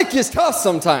life gets tough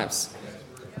sometimes.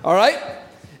 All right?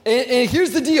 And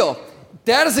here's the deal.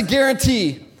 That is a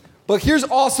guarantee. But here's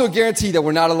also a guarantee that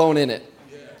we're not alone in it.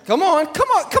 Come on.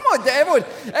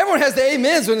 Everyone has the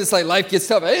amens when it's like life gets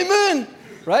tough. Amen.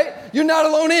 Right? You're not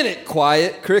alone in it.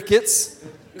 Quiet, crickets.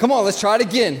 Come on, let's try it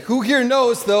again. Who here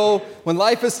knows, though, when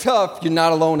life is tough, you're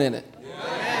not alone in it?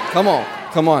 Come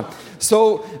on.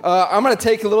 So I'm going to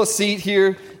take a little seat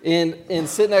here and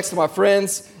sit next to my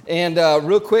friends. And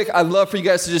real quick, I'd love for you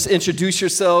guys to just introduce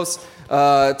yourselves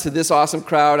to this awesome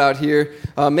crowd out here.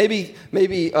 Maybe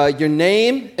your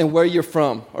name and where you're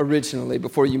from originally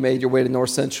before you made your way to North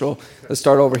Central. Let's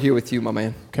start over here with you, my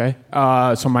man. Okay.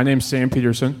 So my name's Sam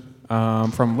Peterson.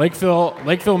 From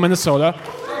Lakeville, Minnesota.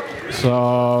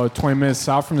 So 20 minutes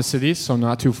south from the city, so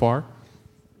not too far.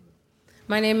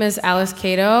 My name is Alice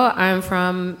Cato. I'm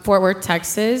from Fort Worth,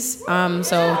 Texas.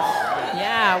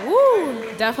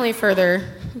 Definitely further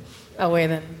away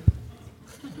than.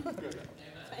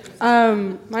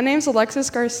 My name's Alexis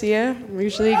Garcia. I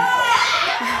usually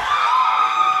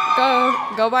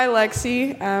go by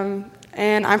Lexi,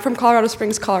 and I'm from Colorado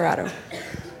Springs, Colorado.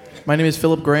 My name is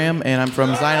Philip Graham, and I'm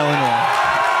from Zion, Illinois.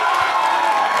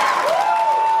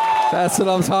 That's what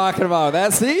I'm talking about.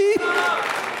 That's the...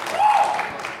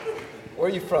 Where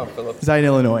are you from, Philip? Zion,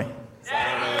 Illinois.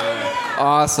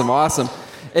 Awesome.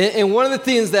 And one of the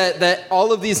things that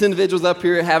all of these individuals up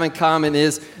here have in common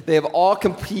is they have all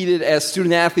competed as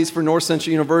student athletes for North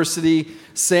Central University.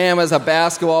 Sam as a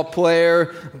basketball player,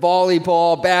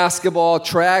 volleyball, basketball,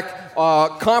 track,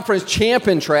 conference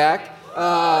champion track,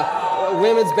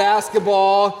 women's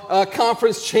basketball,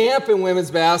 conference champ in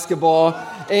women's basketball,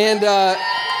 and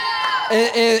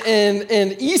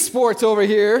esports over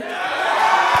here.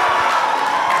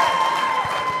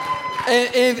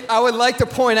 And I would like to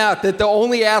point out that the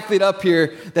only athlete up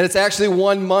here that has actually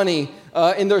won money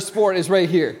in their sport is right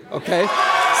here, okay?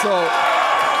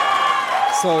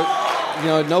 So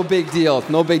no big deal.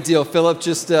 Philip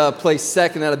just placed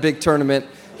second at a big tournament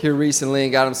here recently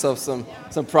and got himself some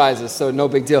prizes, so no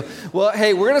big deal. Well,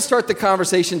 hey, we're going to start the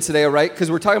conversation today, all right? Because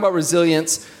we're talking about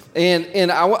resilience,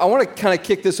 and I want to kind of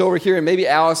kick this over here, and maybe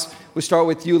Alice, we'll start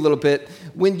with you a little bit.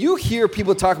 When you hear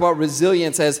people talk about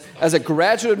resilience as a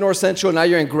graduate of North Central, now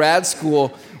you're in grad school,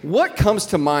 what comes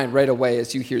to mind right away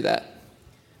as you hear that?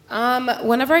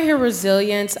 Whenever I hear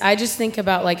resilience, I just think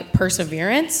about like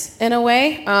perseverance in a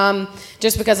way,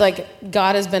 just because like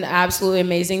God has been absolutely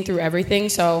amazing through everything.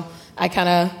 So I kind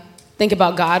of think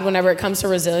about God whenever it comes to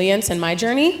resilience in my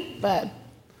journey. But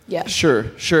yeah, sure.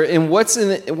 And what's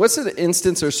an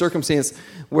instance or circumstance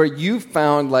where you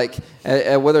found like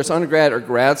whether it's undergrad or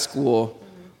grad school?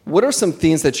 What are some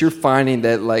things that you're finding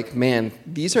that like, man,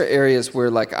 these are areas where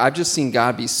like I've just seen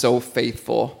God be so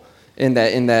faithful in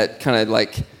that kind of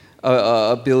like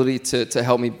ability to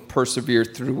help me persevere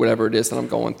through whatever it is that I'm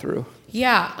going through?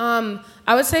 Yeah,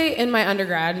 I would say in my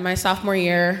undergrad, my sophomore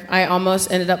year, I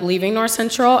almost ended up leaving North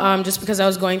Central just because I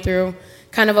was going through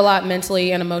kind of a lot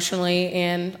mentally and emotionally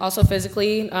and also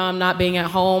physically, not being at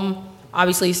home,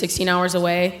 obviously 16 hours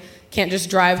away. Can't just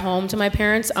drive home to my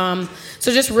parents. So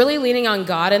just really leaning on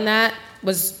God in that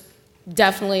was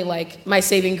definitely like my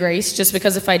saving grace, just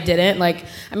because if I didn't, I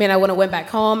wouldn't have went back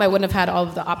home. I wouldn't have had all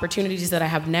of the opportunities that I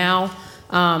have now.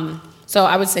 So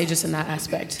I would say just in that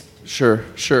aspect. Sure.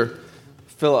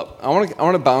 Philip, I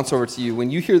want to bounce over to you.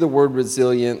 When you hear the word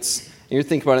resilience, and you're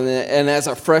thinking about it, and as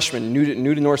a freshman, new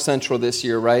to North Central this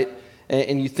year, right?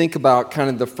 And you think about kind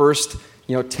of the first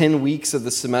 10 weeks of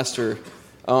the semester,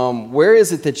 where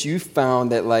is it that you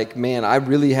found that like, man, I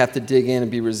really have to dig in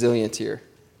and be resilient here?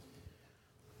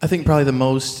 I think probably the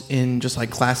most in just like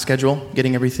class schedule,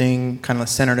 getting everything kind of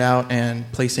centered out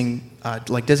and placing,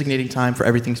 designating time for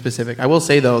everything specific. I will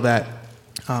say though that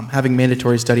having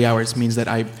mandatory study hours means that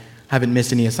I haven't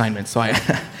missed any assignments. So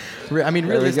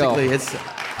realistically, it's,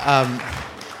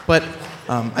 but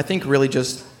I think really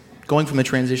just going from the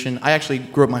transition, I actually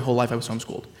grew up my whole life, I was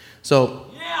homeschooled. So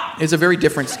it's a very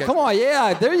different schedule. Come on,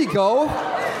 yeah, there you go.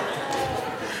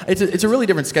 It's a really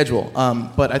different schedule,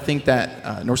 but I think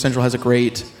that North Central has a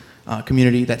great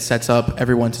community that sets up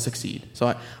everyone to succeed.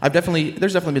 So there's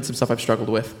definitely been some stuff I've struggled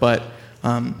with, but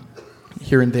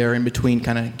here and there in between,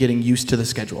 kind of getting used to the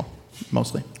schedule,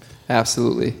 mostly.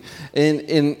 Absolutely,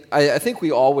 and I think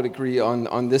we all would agree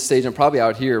on this stage and probably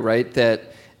out here, right,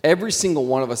 that every single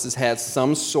one of us has had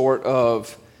some sort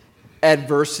of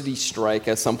adversity strike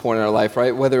at some point in our life,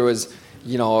 right? Whether it was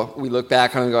we look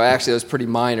back on it and go, actually, it was pretty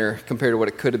minor compared to what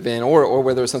it could have been, or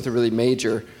whether it was something really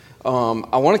major.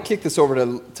 I want to kick this over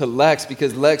to Lex,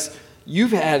 because, Lex,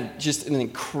 you've had just an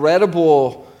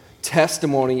incredible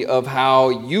testimony of how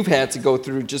you've had to go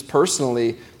through just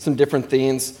personally some different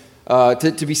things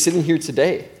to be sitting here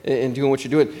today and doing what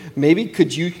you're doing. Maybe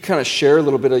could you kind of share a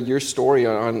little bit of your story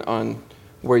on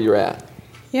where you're at?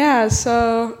 Yeah,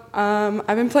 so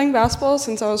I've been playing basketball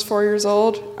since I was 4 years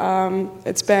old.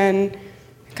 It's been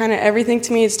kind of everything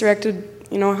to me. It's directed,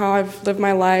 how I've lived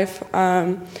my life.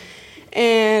 And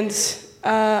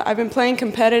I've been playing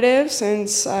competitive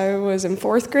since I was in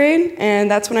 4th grade, and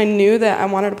that's when I knew that I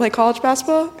wanted to play college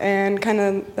basketball, and kind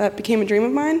of that became a dream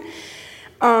of mine.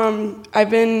 I've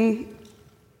been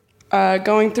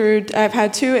I've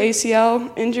had 2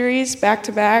 ACL injuries back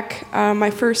to back. My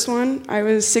first one, I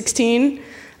was 16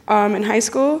 in high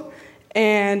school,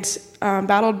 and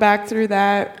battled back through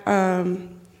that.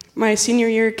 My senior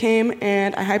year came,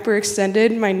 and I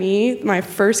hyperextended my knee my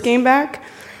first game back.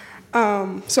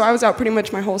 So I was out pretty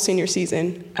much my whole senior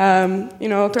season.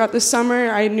 Throughout the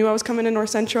summer, I knew I was coming to North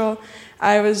Central.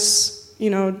 I was,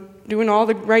 doing all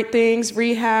the right things,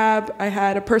 rehab. I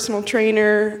had a personal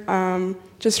trainer,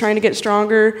 just trying to get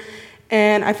stronger.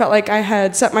 And I felt like I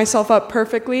had set myself up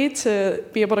perfectly to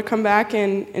be able to come back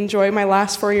and enjoy my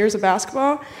last 4 years of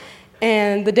basketball.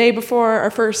 And the day before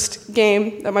our first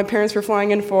game that my parents were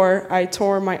flying in for, I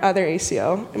tore my other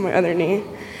ACL in my other knee.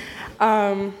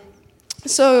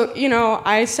 So,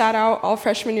 I sat out all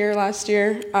freshman year last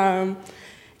year,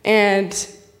 and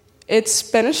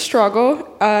it's been a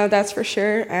struggle, that's for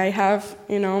sure. I have,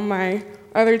 my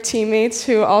other teammates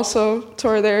who also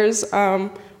tore theirs.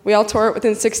 We all tore it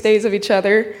within 6 days of each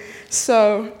other.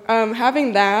 So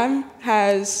having that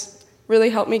has really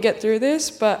helped me get through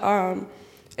this, but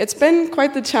it's been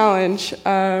quite the challenge,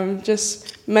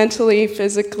 just mentally,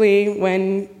 physically,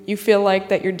 when you feel like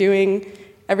that you're doing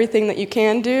everything that you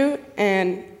can do,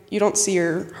 and you don't see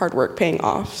your hard work paying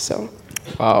off. So,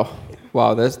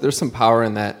 wow, there's some power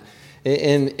in that,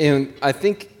 and I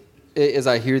think as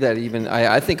I hear that, even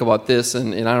I think about this,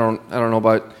 and I don't know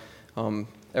about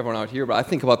everyone out here, but I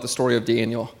think about the story of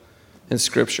Daniel in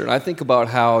Scripture, and I think about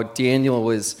how Daniel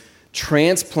was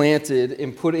transplanted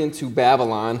and put into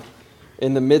Babylon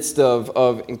in the midst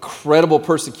of incredible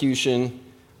persecution.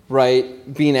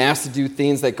 Right, being asked to do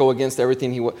things that go against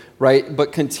everything right,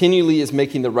 but continually is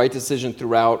making the right decision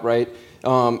throughout, right?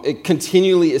 It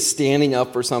continually is standing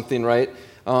up for something, right?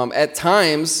 At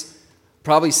times,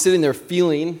 probably sitting there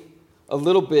feeling a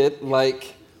little bit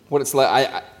like what it's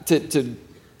like to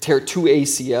tear 2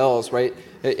 ACLs, right?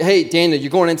 Hey, Daniel,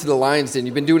 you're going into the Lions, and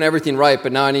you've been doing everything right,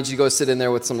 but now I need you to go sit in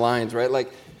there with some Lions, right?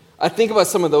 Like, I think about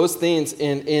some of those things,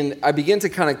 and I begin to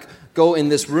kind of go in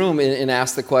this room and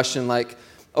ask the question, like,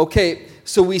 okay,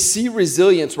 so we see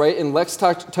resilience, right? And Lex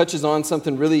touches on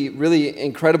something really, really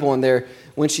incredible in there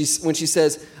when she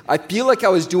says, I feel like I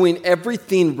was doing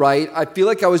everything right. I feel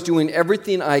like I was doing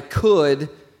everything I could,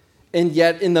 and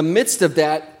yet in the midst of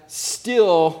that,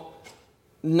 still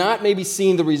not maybe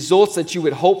seeing the results that you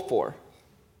would hope for,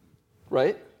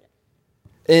 right?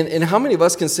 And how many of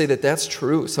us can say that that's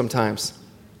true sometimes?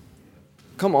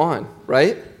 Come on,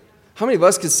 right? How many of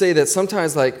us could say that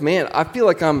sometimes, like, man, I feel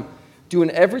like I'm doing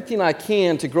everything I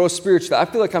can to grow spiritually. I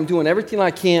feel like I'm doing everything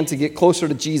I can to get closer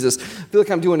to Jesus. I feel like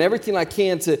I'm doing everything I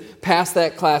can to pass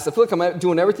that class. I feel like I'm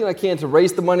doing everything I can to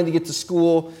raise the money to get to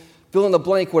school, fill in the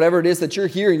blank, whatever it is that you're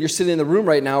here and you're sitting in the room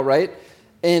right now, right?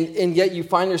 And yet you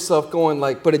find yourself going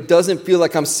like, but it doesn't feel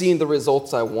like I'm seeing the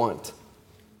results I want.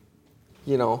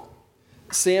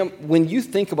 Sam, when you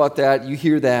think about that, you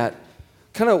hear that,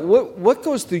 kind of what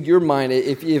goes through your mind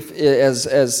if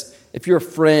you're a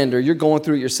friend or you're going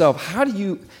through it yourself? How do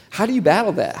you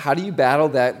battle that? How do you battle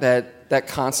that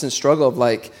constant struggle of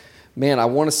like, man, I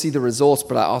want to see the results,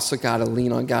 but I also got to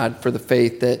lean on God for the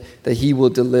faith that He will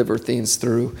deliver things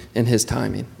through in His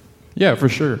timing? Yeah, for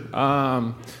sure.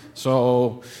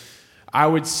 So I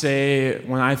would say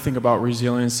when I think about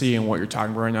resiliency and what you're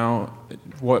talking about right now,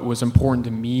 what was important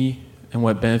to me and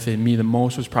what benefited me the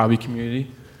most was probably community.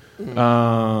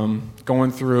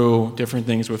 Going through different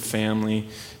things with family,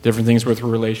 different things with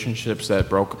relationships that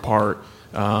broke apart,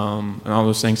 and all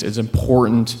those things. It's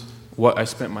important what I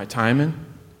spent my time in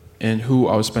and who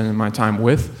I was spending my time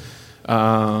with.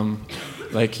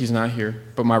 Like, he's not here,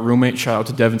 but my roommate, shout out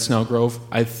to Devin Snellgrove,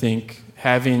 I think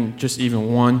having just even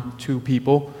 1-2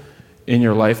 people in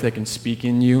your life that can speak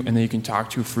in you and that you can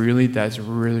talk to freely, that's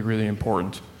really, really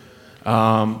important.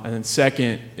 And then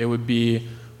second, it would be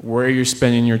where you're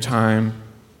spending your time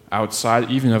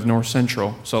outside even of North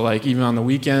Central. So like even on the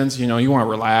weekends, you want to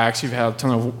relax. You've had a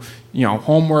ton of,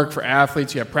 homework for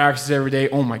athletes. You have practices every day.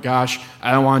 Oh my gosh,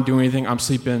 I don't want to do anything. I'm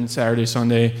sleeping Saturday,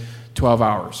 Sunday, 12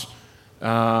 hours.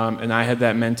 And I had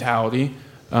that mentality.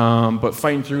 But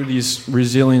fighting through these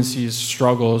resiliencies,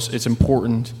 struggles, it's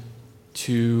important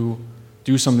to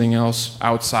do something else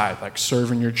outside, like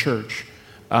serve in your church,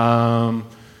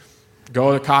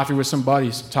 Go to coffee with some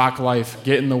buddies, talk life,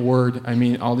 get in the Word. I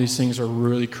mean, all these things are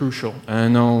really crucial. And I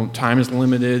know time is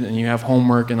limited and you have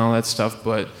homework and all that stuff,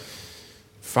 but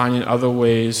finding other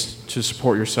ways to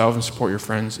support yourself and support your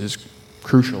friends is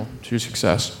crucial to your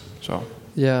success. So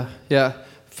Yeah.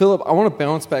 Philip, I want to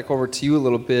bounce back over to you a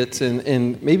little bit,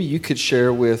 and maybe you could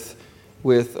share with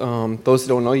those who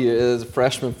don't know you as a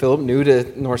freshman, Philip, new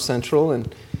to North Central,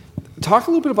 and talk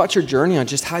a little bit about your journey on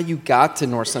just how you got to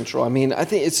North Central. I mean, I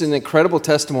think it's an incredible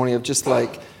testimony of just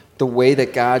like the way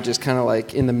that God just kind of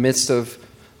like in the midst of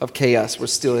chaos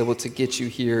was still able to get you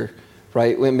here,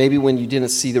 right? Maybe when you didn't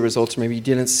see the results, or maybe you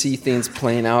didn't see things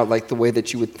playing out like the way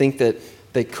that you would think that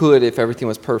they could if everything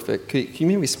was perfect. Can you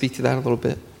maybe speak to that a little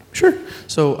bit? Sure.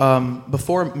 So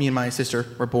before me and my sister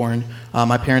were born,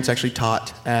 my parents actually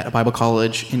taught at a Bible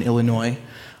college in Illinois.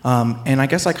 And I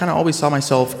guess I kind of always saw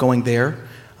myself going there.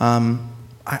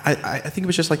 I think it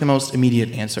was just like the most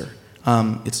immediate answer.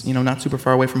 It's, not super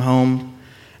far away from home.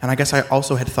 And I guess I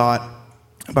also had thought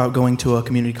about going to a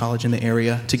community college in the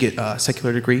area to get a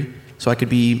secular degree so I could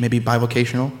be maybe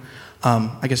bivocational.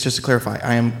 I guess just to clarify,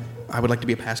 I would like to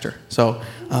be a pastor. So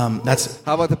that's...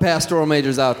 How about the pastoral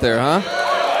majors out there, huh?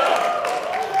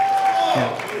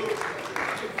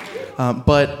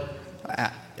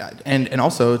 And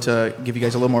also to give you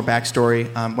guys a little more backstory,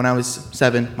 when I was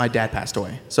 7, my dad passed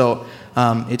away. So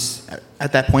it's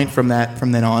at that point from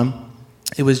then on,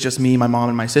 it was just me, my mom,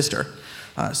 and my sister.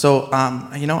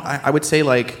 I would say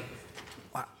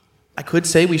I could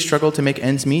say we struggled to make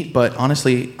ends meet, but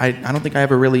honestly, I don't think I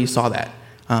ever really saw that.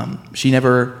 She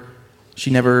never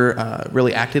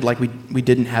really acted like we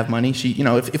didn't have money. She,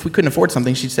 if we couldn't afford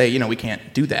something, she'd say, we can't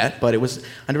do that. But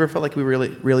I never felt like we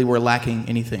really were lacking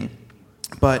anything.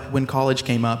 But when college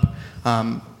came up,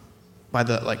 by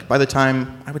the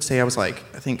time I would say I was I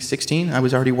think 16, I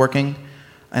was already working,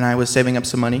 and I was saving up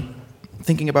some money,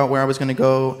 thinking about where I was going to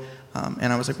go,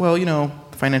 and I was like, well,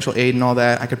 financial aid and all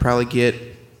that, I could probably get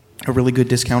a really good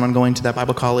discount on going to that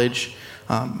Bible college,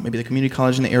 maybe the community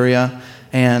college in the area,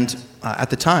 and at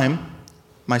the time,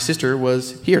 my sister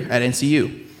was here at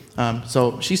NCU.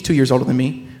 So she's 2 years older than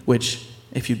me, which,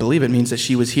 if you believe it, means that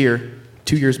she was here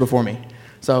 2 years before me.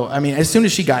 So, I mean, as soon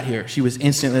as she got here, she was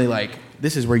instantly like,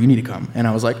 this is where you need to come. And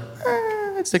I was like,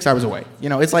 it's 6 hours away.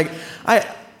 It's like,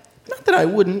 not that I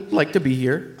wouldn't like to be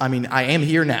here. I mean, I am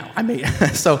here now. I may,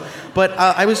 but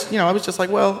I was just like,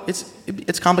 well,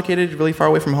 it's complicated, really far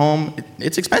away from home.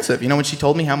 It's expensive. When she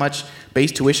told me how much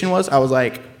base tuition was, I was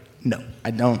like, no,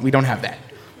 we don't have that.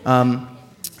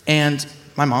 And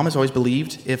my mom has always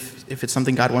believed if it's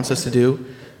something God wants us to do,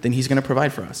 then He's going to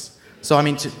provide for us. So, I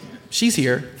mean, she's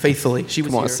here faithfully. She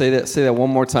was Come on, here. say that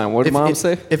one more time. What did Mom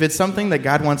say? If it's something that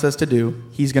God wants us to do,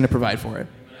 He's going to provide for it.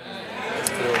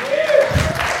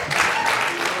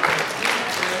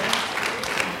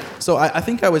 So I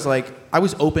think I was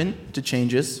open to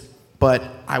changes, but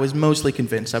I was mostly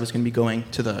convinced I was going to be going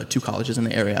to the 2 colleges in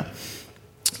the area.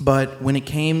 But when it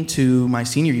came to my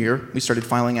senior year, we started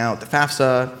filing out the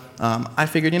FAFSA. I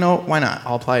figured, why not?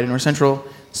 I'll apply to North Central,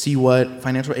 see what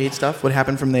financial aid stuff would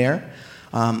happen from there.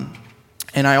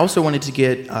 And I also wanted to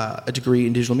get a degree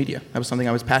in digital media. That was something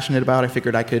I was passionate about. I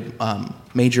figured I could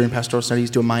major in pastoral studies,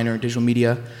 do a minor in digital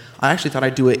media. I actually thought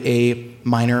I'd do a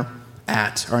minor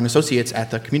or an associate's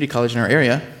at the community college in our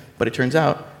area, but it turns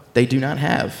out they do not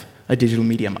have a digital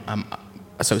media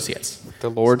associates. The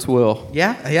Lord's will.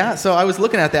 Yeah. So I was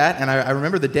looking at that, and I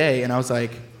remember the day, and I was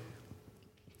like,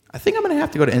 I think I'm going to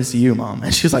have to go to NCU, Mom.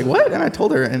 And she was like, what? And I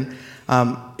told her, and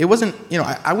it wasn't,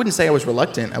 I wouldn't say I was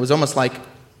reluctant. I was almost like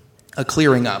a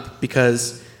clearing up,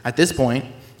 because at this point,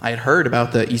 I had heard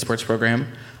about the esports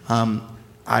program.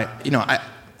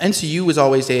 NCU was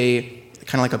always a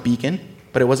kind of like a beacon,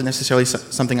 but it wasn't necessarily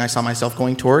something I saw myself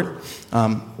going toward.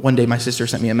 One day, my sister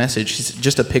sent me a message. She's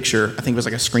just a picture. I think it was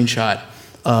like a screenshot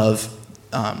of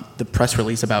the press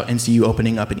release about NCU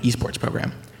opening up an esports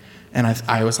program. And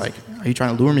I was like, are you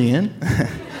trying to lure me in?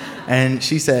 And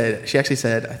she actually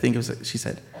said,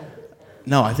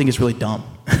 no, I think it's really dumb.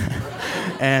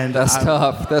 And that's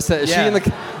tough. That's that. Yeah.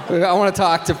 I want to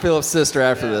talk to Philip's sister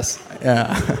after this.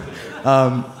 Yeah.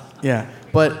 Yeah.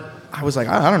 But I was like,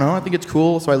 I don't know. I think it's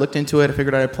cool. So I looked into it. I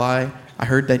figured I'd apply. I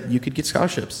heard that you could get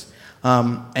scholarships.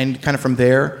 And kind of from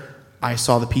there, I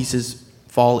saw the pieces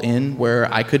fall in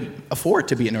where I could afford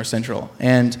to be at North Central.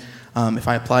 And if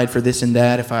I applied for this and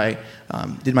that, if I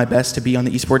did my best to be on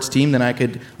the esports team, then I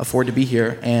could afford to be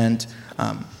here. And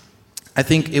I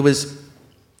think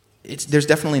there's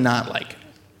definitely not like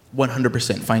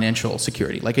 100% financial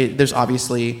security. There's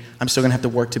obviously, I'm still going to have to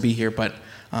work to be here, but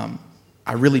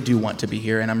I really do want to be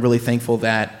here, and I'm really thankful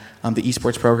that the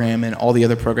esports program and all the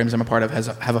other programs I'm a part of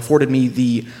have afforded me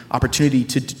the opportunity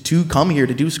to come here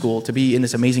to do school, to be in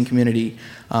this amazing community,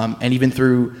 and even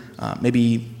through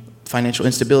maybe financial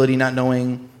instability, not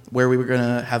knowing where we were going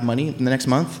to have money in the next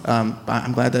month,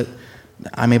 I'm glad that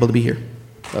I'm able to be here.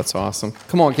 That's awesome.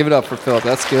 Come on, give it up for Philip.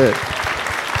 That's good.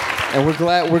 And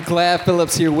we're glad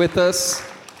Philip's here with us.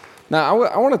 Now,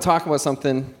 I want to talk about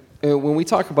something. When we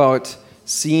talk about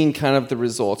seeing kind of the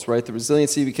results, right? The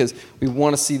resiliency, because we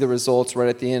want to see the results right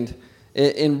at the end.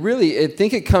 And really, I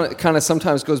think it kind of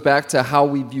sometimes goes back to how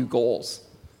we view goals,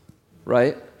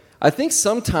 right? I think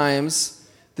sometimes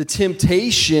the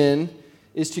temptation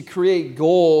is to create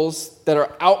goals that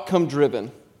are outcome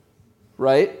driven,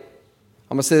 right?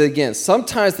 I'm going to say that again.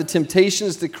 Sometimes the temptation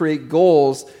is to create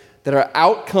goals that are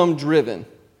outcome driven,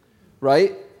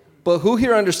 right? But who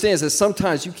here understands that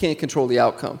sometimes you can't control the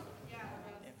outcome?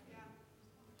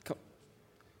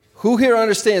 Who here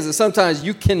understands that sometimes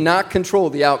you cannot control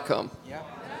the outcome?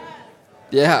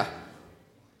 Yeah.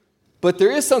 But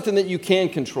there is something that you can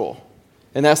control,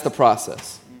 and that's the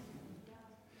process.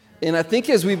 And I think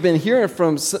as we've been hearing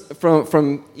from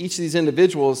each of these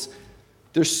individuals,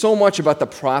 there's so much about the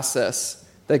process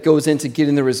that goes into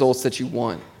getting the results that you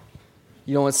want.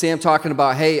 You know, when Sam talking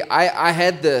about, hey, I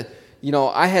had to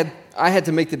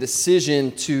make the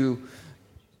decision to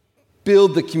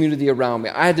build the community around me.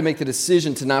 I had to make the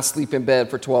decision to not sleep in bed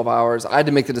for 12 hours. I had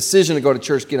to make the decision to go to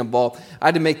church, get involved. I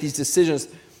had to make these decisions.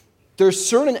 There's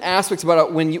certain aspects about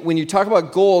it when you talk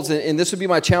about goals, and this would be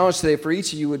my challenge today for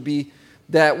each of you, would be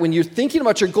that when you're thinking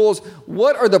about your goals,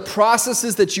 what are the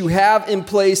processes that you have in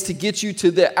place to get you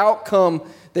to the outcome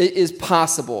that is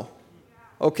possible?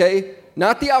 Okay?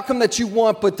 Not the outcome that you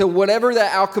want, but to whatever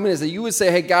that outcome is, that you would say,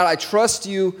 hey, God, I trust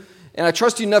you, and I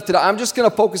trust you enough that I'm just going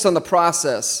to focus on the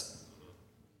process.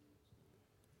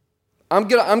 I'm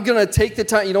gonna take the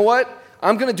time. You know what?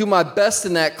 I'm going to do my best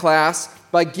in that class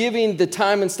by giving the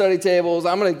time and study tables.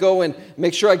 I'm going to go and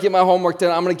make sure I get my homework done.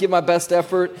 I'm going to give my best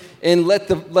effort and let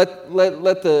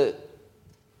the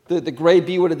grade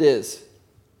be what it is,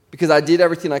 because I did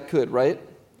everything I could, right?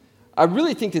 I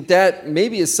really think that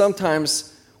maybe is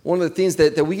sometimes one of the things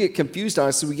that we get confused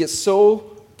on. So we get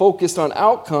so focused on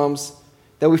outcomes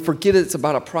that we forget it's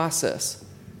about a process.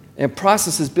 And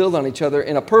processes build on each other.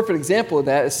 And a perfect example of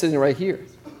that is sitting right here.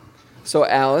 So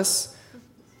Alice,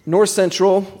 North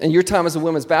Central, and your time as a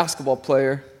women's basketball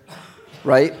player,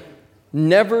 right,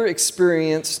 never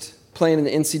experienced playing in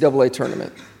the NCAA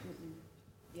tournament.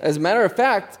 As a matter of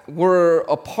fact, we're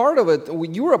a part of it.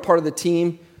 You were a part of the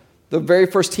team, the very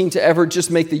first team to ever just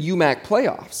make the UMAC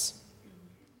playoffs,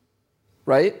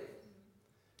 right?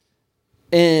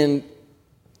 And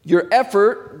your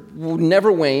effort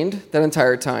never waned that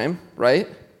entire time, right?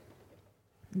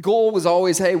 Goal was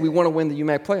always, hey, we want to win the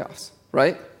UMAC playoffs,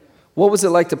 right? What was it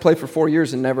like to play for 4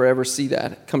 years and never ever see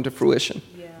that come to fruition?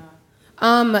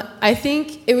 I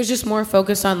think it was just more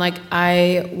focused on, like,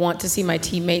 I want to see my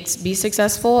teammates be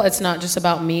successful. It's not just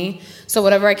about me. So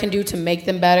whatever I can do to make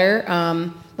them better,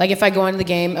 like if I go into the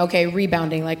game, okay,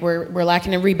 rebounding, like we're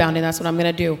lacking in rebounding, that's what I'm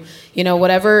going to do. You know,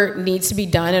 whatever needs to be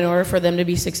done in order for them to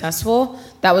be successful,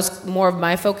 that was more of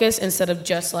my focus instead of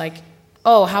just like,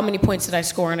 oh, how many points did I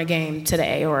score in a game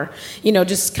today? Or, you know,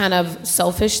 just kind of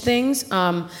selfish things.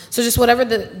 So just whatever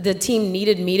the team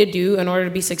needed me to do in order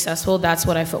to be successful, that's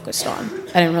what I focused on.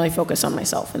 I didn't really focus on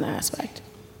myself in that aspect.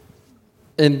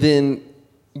 And then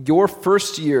your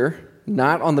first year,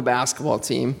 not on the basketball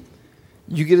team,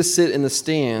 you get to sit in the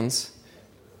stands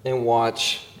and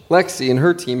watch Lexi and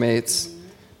her teammates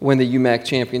win the UMAC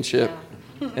championship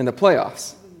and the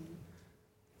playoffs.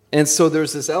 And so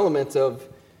there's this element of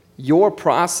your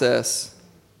process,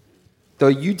 though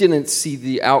you didn't see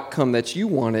the outcome that you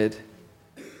wanted,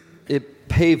 it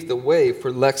paved the way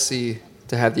for Lexi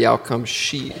to have the outcome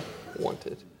she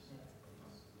wanted.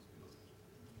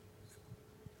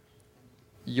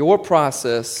 Your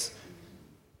process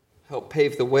helped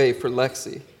pave the way for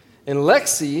Lexi. And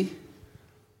Lexi,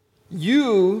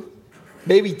 you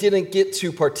maybe didn't get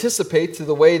to participate to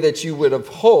the way that you would have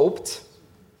hoped,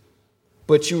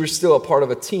 but you were still a part of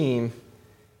a team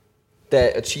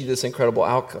that achieved this incredible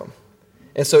outcome.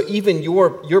 And so even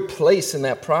your place in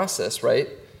that process, right,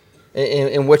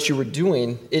 and what you were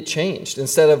doing, it changed.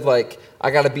 Instead of like,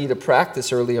 I got to be to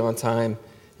practice early on time,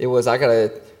 it was, I got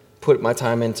to put my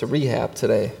time into rehab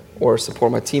today or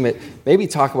support my teammate. Maybe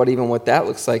talk about even what that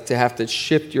looks like, to have to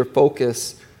shift your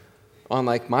focus on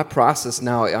like my process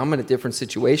now. I'm in a different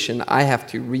situation. I have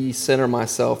to recenter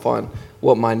myself on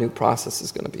what my new process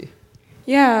is going to be.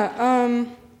 Yeah,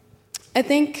 I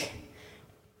think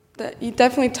that you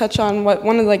definitely touch on what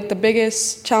one of like the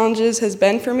biggest challenges has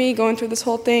been for me going through this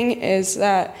whole thing is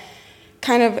that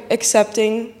kind of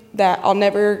accepting that I'll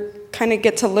never kind of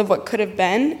get to live what could have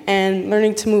been and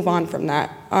learning to move on from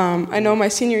that. I know my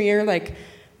senior year, like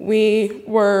we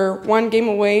were one game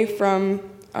away from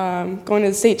going to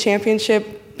the state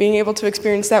championship, being able to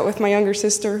experience that with my younger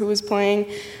sister who was playing,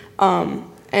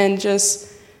 and just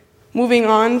moving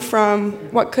on from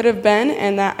what could have been,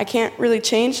 and that I can't really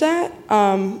change that,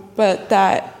 but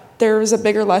that there was a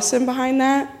bigger lesson behind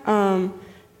that.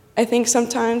 I think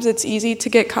sometimes it's easy to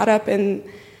get caught up and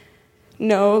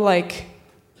know, like,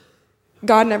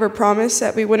 God never promised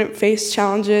that we wouldn't face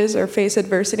challenges or face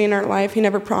adversity in our life. He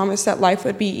never promised that life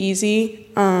would be easy.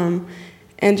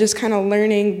 And just kind of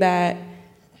learning that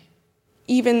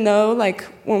even though, like,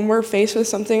 when we're faced with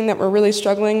something that we're really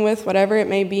struggling with, whatever it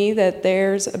may be, that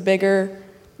there's a bigger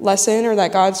lesson or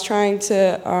that God's trying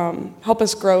to help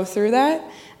us grow through that,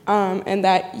 and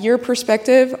that your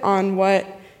perspective on what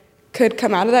could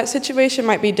come out of that situation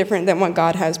might be different than what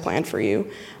God has planned for you.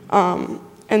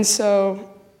 And so,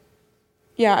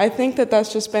 yeah, I think that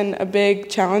that's just been a big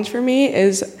challenge for me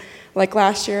is, like,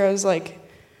 last year I was like,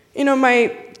 you know,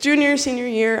 my junior, senior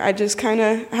year, I just kind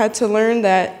of had to learn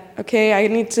that, okay,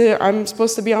 I'm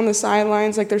supposed to be on the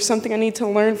sidelines. Like, there's something I need to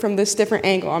learn from this different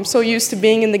angle. I'm so used to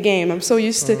being in the game. I'm so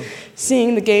used to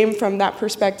seeing the game from that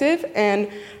perspective. And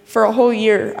for a whole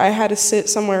year, I had to sit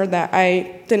somewhere that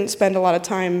I didn't spend a lot of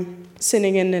time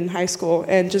sitting in high school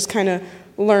and just kind of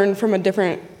learn from a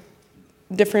different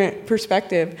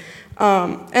perspective.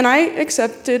 And I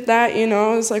accepted that, you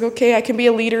know. I was like, okay, I can be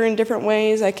a leader in different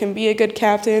ways. I can be a good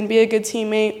captain, be a good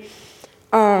teammate.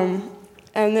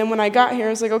 And then when I got here, I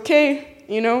was like, okay,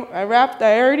 you know, I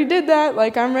already did that.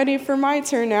 Like, I'm ready for my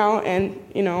turn now. And,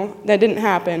 you know, that didn't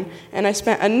happen. And I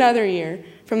spent another year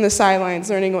from the sidelines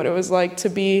learning what it was like to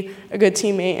be a good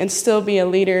teammate and still be a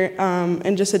leader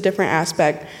in just a different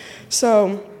aspect.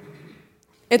 So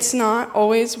it's not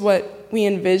always what we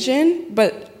envision,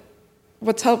 but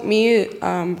what's helped me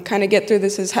kind of get through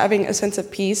this is having a sense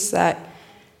of peace that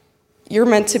you're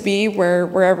meant to be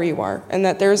wherever you are, and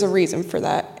that there's a reason for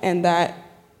that, and that,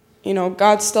 you know,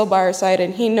 God's still by our side,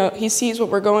 and He sees what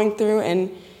we're going through,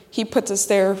 and He puts us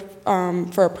there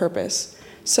for a purpose.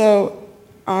 So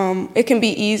it can be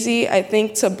easy, I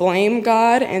think, to blame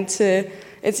God, and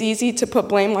it's easy to put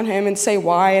blame on Him and say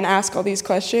why and ask all these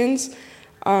questions.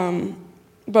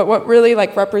 But what really,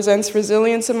 like, represents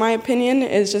resilience, in my opinion,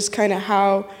 is just kind of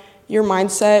how your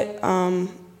mindset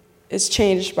is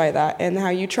changed by that, and how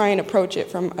you try and approach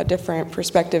it from a different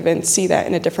perspective and see that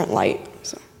in a different light.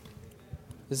 So,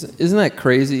 isn't that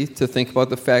crazy to think about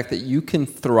the fact that you can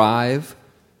thrive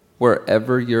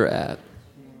wherever you're at?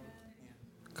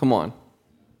 Come on.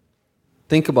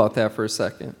 Think about that for a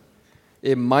second.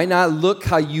 It might not look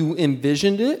how you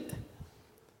envisioned it.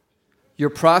 Your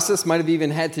process might have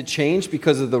even had to change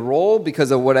because of the role,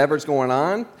 because of whatever's going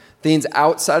on, things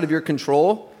outside of your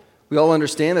control. We all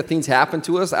understand that things happen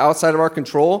to us outside of our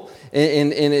control,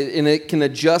 and it can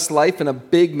adjust life in a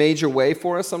big, major way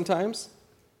for us sometimes.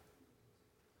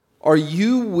 Are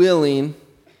you willing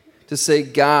to say,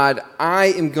 God, I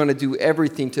am going to do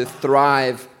everything to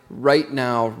thrive right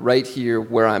now, right here,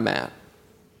 where I'm at?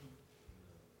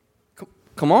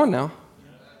 Come on now.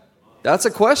 That's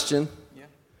a question.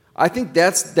 I think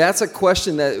that's a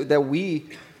question that we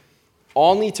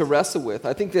all need to wrestle with.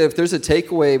 I think that if there's a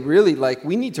takeaway, really, like,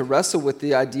 we need to wrestle with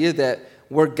the idea that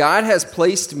where God has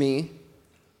placed me,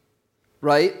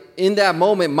 right, in that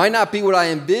moment might not be what I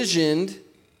envisioned,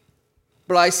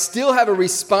 but I still have a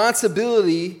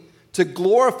responsibility to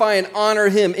glorify and honor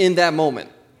Him in that moment.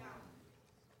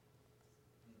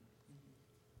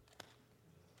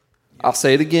 I'll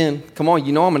say it again. Come on,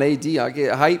 you know I'm an AD. I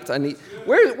get hyped.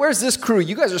 Where's this crew?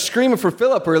 You guys are screaming for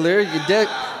Philip earlier. You dead.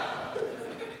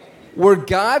 Where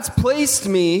God's placed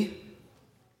me,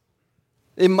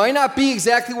 it might not be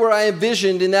exactly where I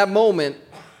envisioned in that moment,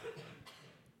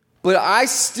 but I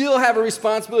still have a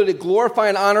responsibility to glorify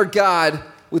and honor God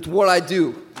with what I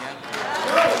do.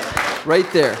 Right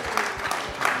there.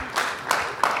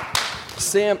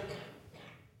 Sam,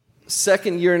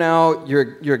 second year now,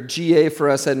 you're a GA for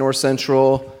us at North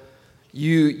Central.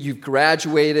 You've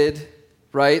graduated,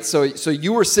 right? So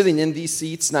you were sitting in these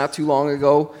seats not too long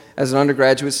ago as an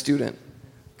undergraduate student,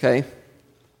 okay?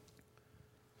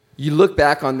 You look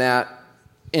back on that,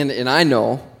 and I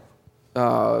know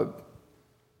that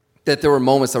there were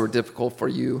moments that were difficult for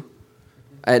you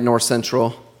at North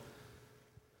Central.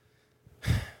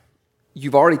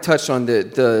 You've already touched on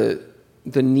the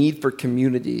need for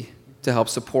community to help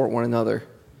support one another.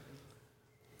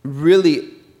 Really,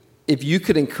 if you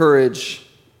could encourage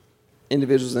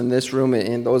individuals in this room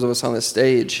and those of us on the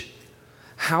stage,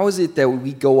 how is it that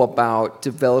we go about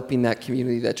developing that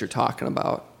community that you're talking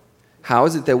about? How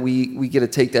is it that we get to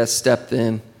take that step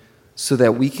then so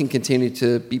that we can continue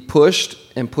to be pushed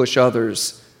and push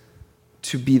others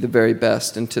to be the very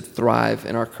best and to thrive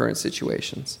in our current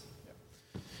situations?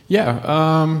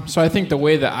 Yeah, so I think the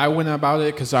way that I went about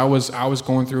it, because I was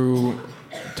going through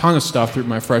a ton of stuff through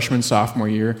my freshman, sophomore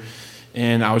year,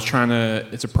 and I was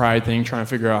it's a pride thing, trying to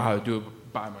figure out how to do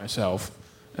it by myself.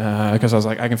 Because I was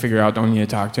like, I can figure it out, don't need to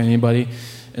talk to anybody.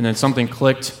 And then something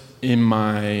clicked in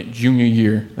my junior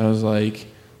year. I was like,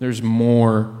 there's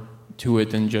more to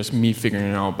it than just me figuring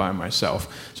it out by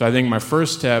myself. So I think my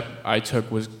first step I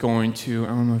took was going to, I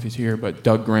don't know if he's here, but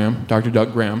Dr.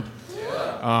 Doug Graham,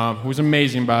 who's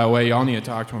amazing, by the way. Y'all need to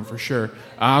talk to him for sure.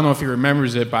 I don't know if he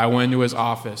remembers it, but I went into his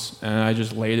office and I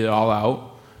just laid it all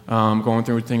out, going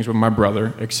through things with my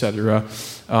brother, etc.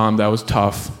 That was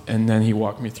tough, and then he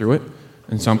walked me through it.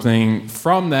 And something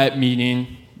from that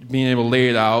meeting, being able to lay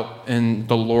it out, and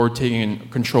the Lord taking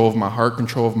control of my heart,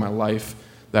 control of my life,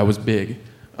 that was big.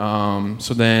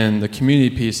 So then the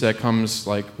community piece that comes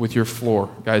like with your floor,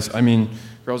 guys, I mean,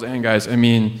 girls and guys, I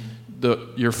mean,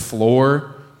 your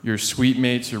floor, your suite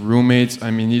mates, your roommates,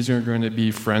 I mean, these are going to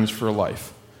be friends for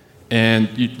life. And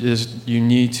you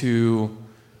need to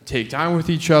take time with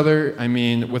each other. I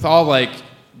mean, with all like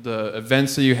the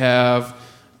events that you have,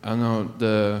 I don't know,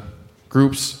 the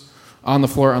groups on the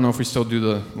floor. I don't know if we still do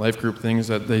the life group things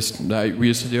that we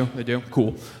used to do. They do?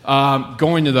 Cool.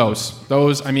 Going to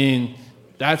those, I mean,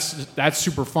 that's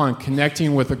super fun.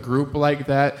 Connecting with a group like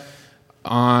that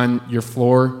on your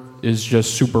floor is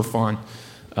just super fun.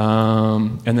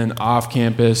 And then off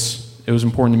campus, it was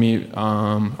important to me.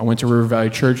 I went to River Valley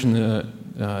Church in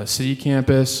the city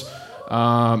campus,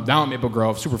 down at Maple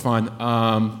Grove, super fun.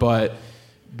 But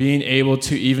being able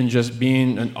to even just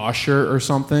being an usher or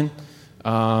something,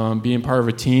 being part of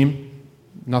a team,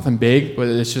 nothing big, but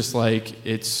it's just like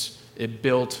it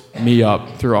built me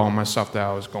up through all my stuff that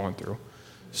I was going through.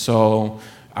 So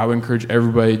I would encourage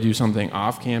everybody to do something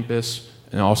off campus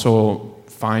and also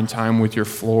find time with your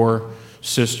floor,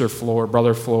 sister floor,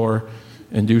 brother floor,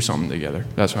 and do something together.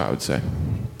 That's what I would say.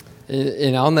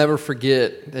 And I'll never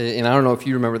forget, and I don't know if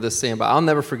you remember this, Sam, but I'll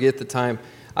never forget the time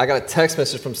I got a text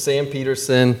message from Sam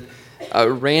Peterson,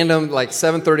 a random, like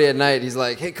 7:30 at night. He's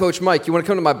like, hey, Coach Mike, you want to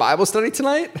come to my Bible study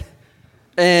tonight?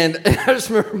 And I just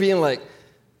remember being like,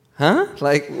 huh?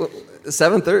 Like,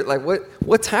 7:30? Like,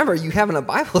 what time are you having a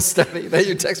Bible study that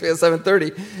you text me at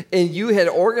 7:30? And you had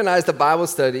organized a Bible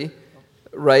study,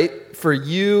 right, for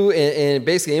you and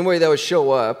basically anybody that would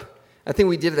show up. I think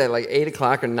we did it at like 8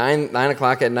 o'clock or 9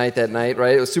 o'clock at night that night,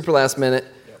 right? It was super last minute.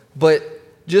 Yep.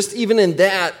 But just even in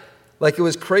that, like, it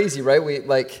was crazy, right?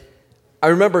 I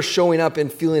remember showing up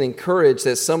and feeling encouraged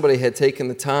that somebody had taken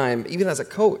the time, even as a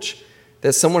coach,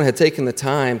 that someone had taken the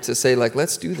time to say, like,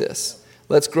 let's do this.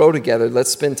 Let's grow together.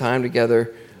 Let's spend time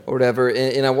together or whatever.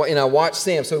 And I watched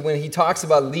Sam. So when he talks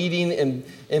about leading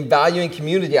and valuing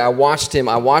community, I watched him.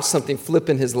 I watched something flip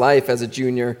in his life as a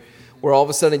junior where all of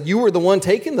a sudden you were the one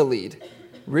taking the lead,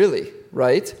 really,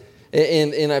 right?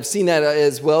 And I've seen that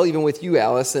as well, even with you,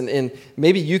 Alice. And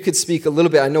maybe you could speak a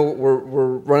little bit. I know we're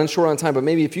running short on time, but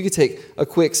maybe if you could take a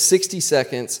quick 60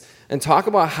 seconds and talk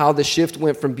about how the shift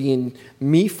went from being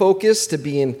me-focused to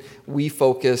being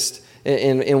we-focused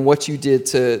and what you did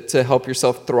to help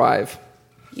yourself thrive.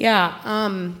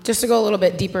 Yeah, just to go a little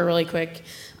bit deeper really quick.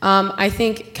 I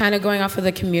think kind of going off of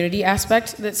the community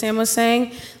aspect that Sam was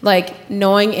saying, like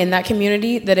knowing in that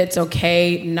community that it's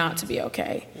okay not to be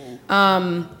okay.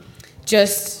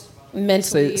 Just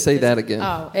mentally. Say that again.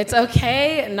 Oh, it's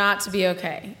okay not to be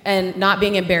okay and not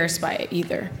being embarrassed by it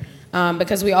either.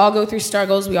 Because we all go through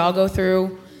struggles. We all go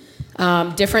through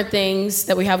different things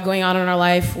that we have going on in our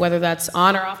life, whether that's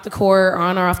on or off the court or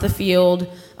on or off the field,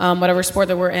 whatever sport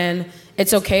that we're in.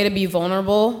 It's okay to be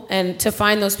vulnerable and to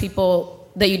find those people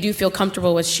that you do feel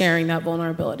comfortable with sharing that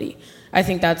vulnerability. I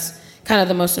think that's kind of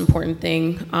the most important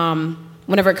thing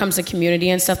whenever it comes to community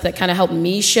and stuff that kind of helped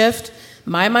me shift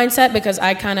my mindset, because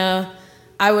I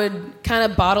would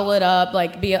kind of bottle it up,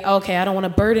 like be, okay, I don't want to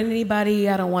burden anybody.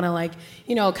 I don't want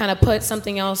to kind of put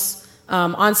something else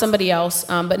on somebody else.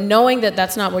 But knowing that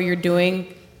that's not what you're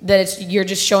doing, that you're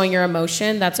just showing your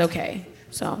emotion, that's okay.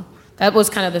 So that was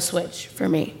kind of the switch for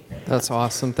me. That's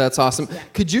awesome. That's awesome.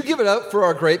 Could you give it up for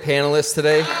our great panelists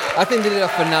today? I think they did a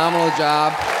phenomenal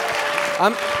job.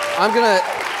 I'm going to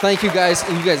thank you guys.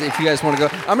 And you guys, if you guys want to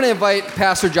go, I'm going to invite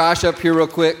Pastor Josh up here real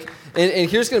quick. And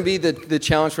here's going to be the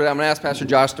challenge for that. I'm going to ask Pastor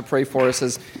Josh to pray for us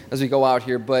as we go out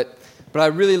here. But I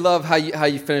really love how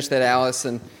you finished that, Alice.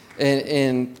 And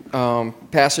And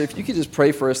Pastor, if you could just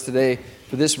pray for us today,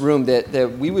 for this room,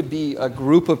 that we would be a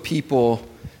group of people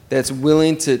that's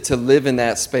willing to live in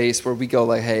that space where we go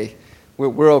like, hey,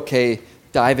 we're okay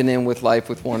diving in with life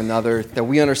with one another, that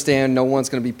we understand no one's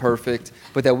going to be perfect,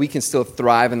 but that we can still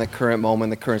thrive in the current moment,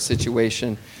 the current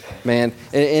situation, man.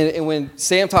 And when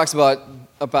Sam talks about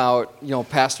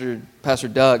Pastor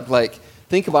Doug, like,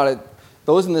 think about it.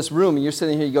 Those in this room, and you're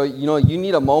sitting here, you go, you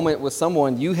need a moment with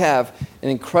someone. You have an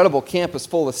incredible campus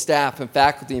full of staff and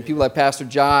faculty and people like Pastor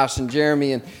Josh and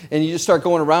Jeremy, and you just start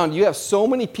going around. You have so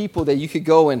many people that you could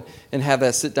go and have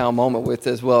that sit-down moment with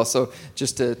as well. So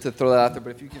just to throw that out there.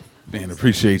 But if you can. Man,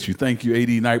 appreciate you. Thank you, AD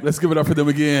Knipe. Let's give it up for them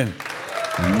again.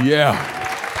 Yeah.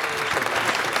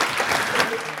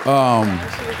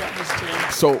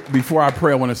 So before I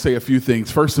pray, I want to say a few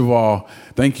things. First of all,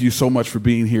 thank you so much for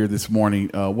being here this morning.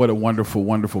 What a wonderful,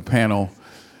 wonderful panel.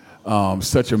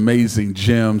 Such amazing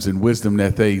gems and wisdom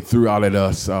that they threw out at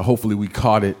us. Hopefully we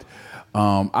caught it.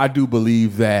 I do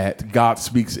believe that God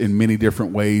speaks in many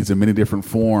different ways and many different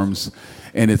forms,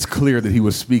 and it's clear that he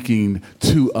was speaking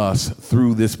to us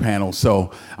through this panel.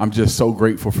 So I'm just so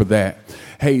grateful for that.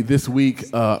 Hey, this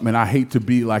week, man, I hate to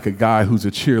be like a guy who's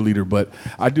a cheerleader, but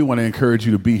I do want to encourage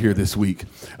you to be here this week.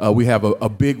 We have a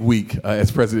big week,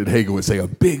 as President Hagen would say, a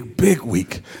big, big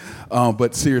week.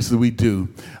 But seriously, we do.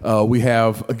 We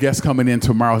have a guest coming in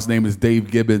tomorrow. His name is Dave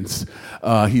Gibbons.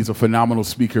 He's a phenomenal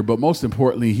speaker, but most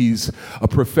importantly, he's a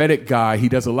prophetic guy. He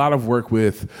does a lot of work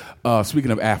with,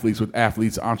 speaking of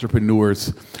athletes,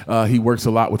 entrepreneurs. He works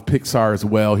a lot with Pixar as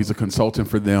well. He's a consultant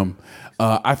for them.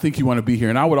 I think you want to be here.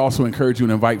 And I would also encourage you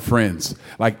to invite friends.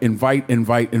 Like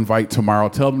invite tomorrow.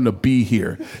 Tell them to be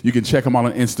here. You can check him out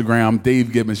on Instagram,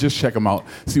 Dave Gibbons. Just check him out.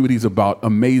 See what he's about.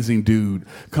 Amazing dude.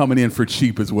 Coming in for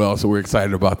cheap as well. So we're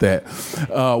excited about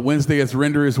that. Wednesday is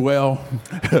Render as well.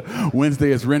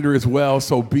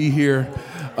 So be here.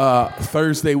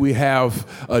 Thursday we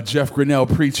have Jeff Grinnell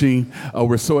preaching.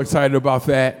 We're so excited about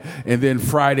that. And then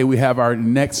Friday we have our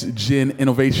Next Gen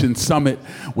Innovation Summit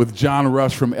with John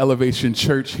Rush from Elevation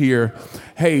Church here.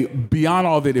 Hey, beyond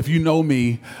all that, if you know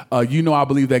me, you know I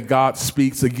believe that God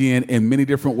speaks again in many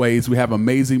different ways. We have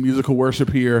amazing musical worship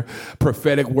here.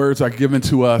 Prophetic words are given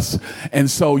to us.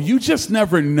 And so you just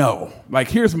never know. Like,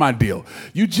 here's my deal.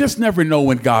 You just never know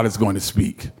when God is going to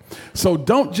speak. So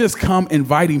don't just come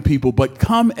inviting people, but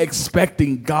come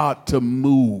expecting God to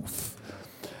move.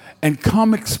 And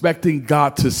come expecting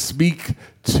God to speak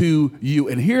to you.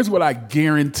 And here's what I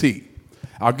guarantee.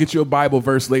 I'll get you a Bible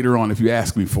verse later on if you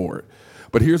ask me for it.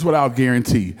 But here's what I'll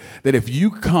guarantee, that if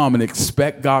you come and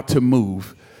expect God to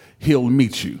move, he'll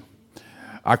meet you.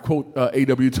 I quote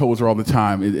A.W. Tozer all the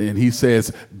time, and he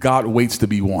says, God waits to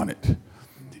be wanted.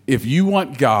 If you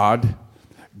want God,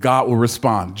 God will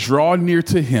respond. Draw near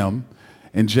to him,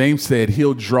 and James said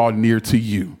he'll draw near to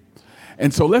you.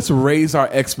 And so let's raise our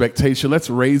expectation. Let's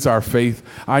raise our faith.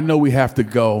 I know we have to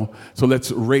go, so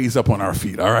let's raise up on our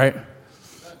feet, all right?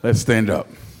 Let's stand up.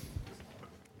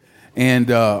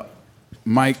 And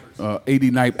Mike,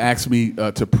 A.D. Knipe asked me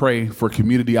to pray for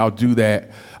community. I'll do that.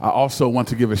 I also want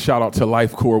to give a shout out to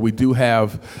Life Core. We do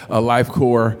have a Life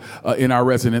Core in our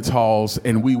residence halls,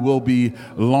 and we will be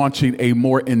launching a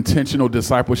more intentional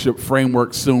discipleship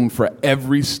framework soon for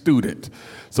every student.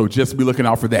 So just be looking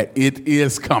out for that. It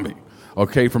is coming,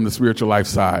 okay, from the spiritual life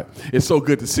side. It's so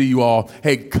good to see you all.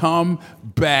 Hey, come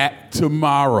back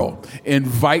tomorrow.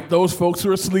 Invite those folks who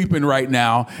are sleeping right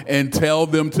now and tell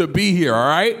them to be here, all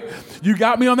right? You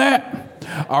got me on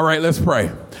that? All right, let's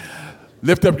pray.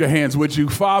 Lift up your hands, would you?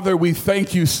 Father, we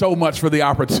thank you so much for the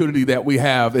opportunity that we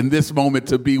have in this moment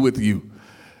to be with you.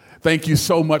 Thank you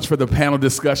so much for the panel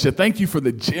discussion. Thank you for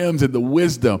the gems and the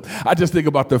wisdom. I just think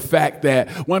about the fact that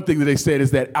one thing that they said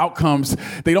is that outcomes,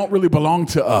 they don't really belong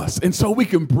to us. And so we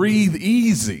can breathe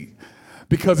easy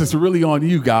because it's really on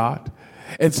you, God.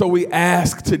 And so we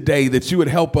ask today that you would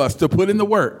help us to put in the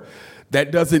work.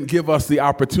 That doesn't give us the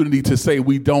opportunity to say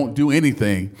we don't do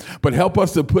anything, but help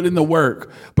us to put in the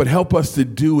work, but help us to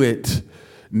do it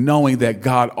knowing that,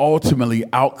 God, ultimately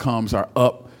outcomes are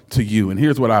up to you. And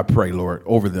here's what I pray, Lord,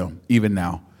 over them, even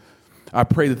now. I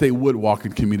pray that they would walk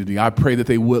in community. I pray that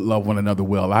they would love one another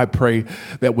well. I pray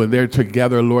that when they're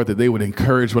together, Lord, that they would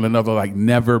encourage one another like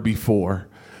never before.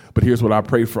 But here's what I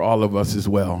pray for all of us as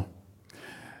well,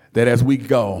 that as we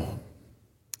go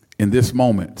in this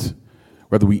moment,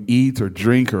 whether we eat or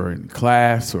drink or in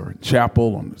class or in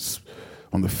chapel,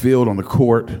 on the field, on the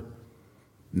court,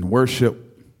 in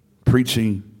worship,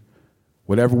 preaching,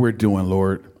 whatever we're doing,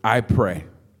 Lord, I pray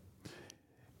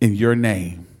in your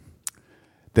name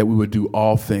that we would do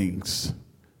all things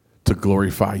to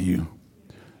glorify you.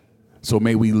 So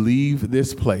may we leave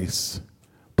this place,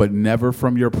 but never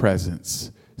from your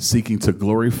presence, seeking to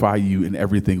glorify you in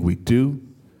everything we do,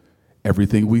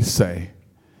 everything we say,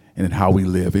 and in how we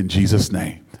live. In Jesus'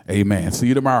 name, amen. See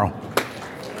you tomorrow.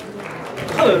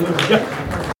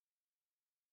 Hallelujah.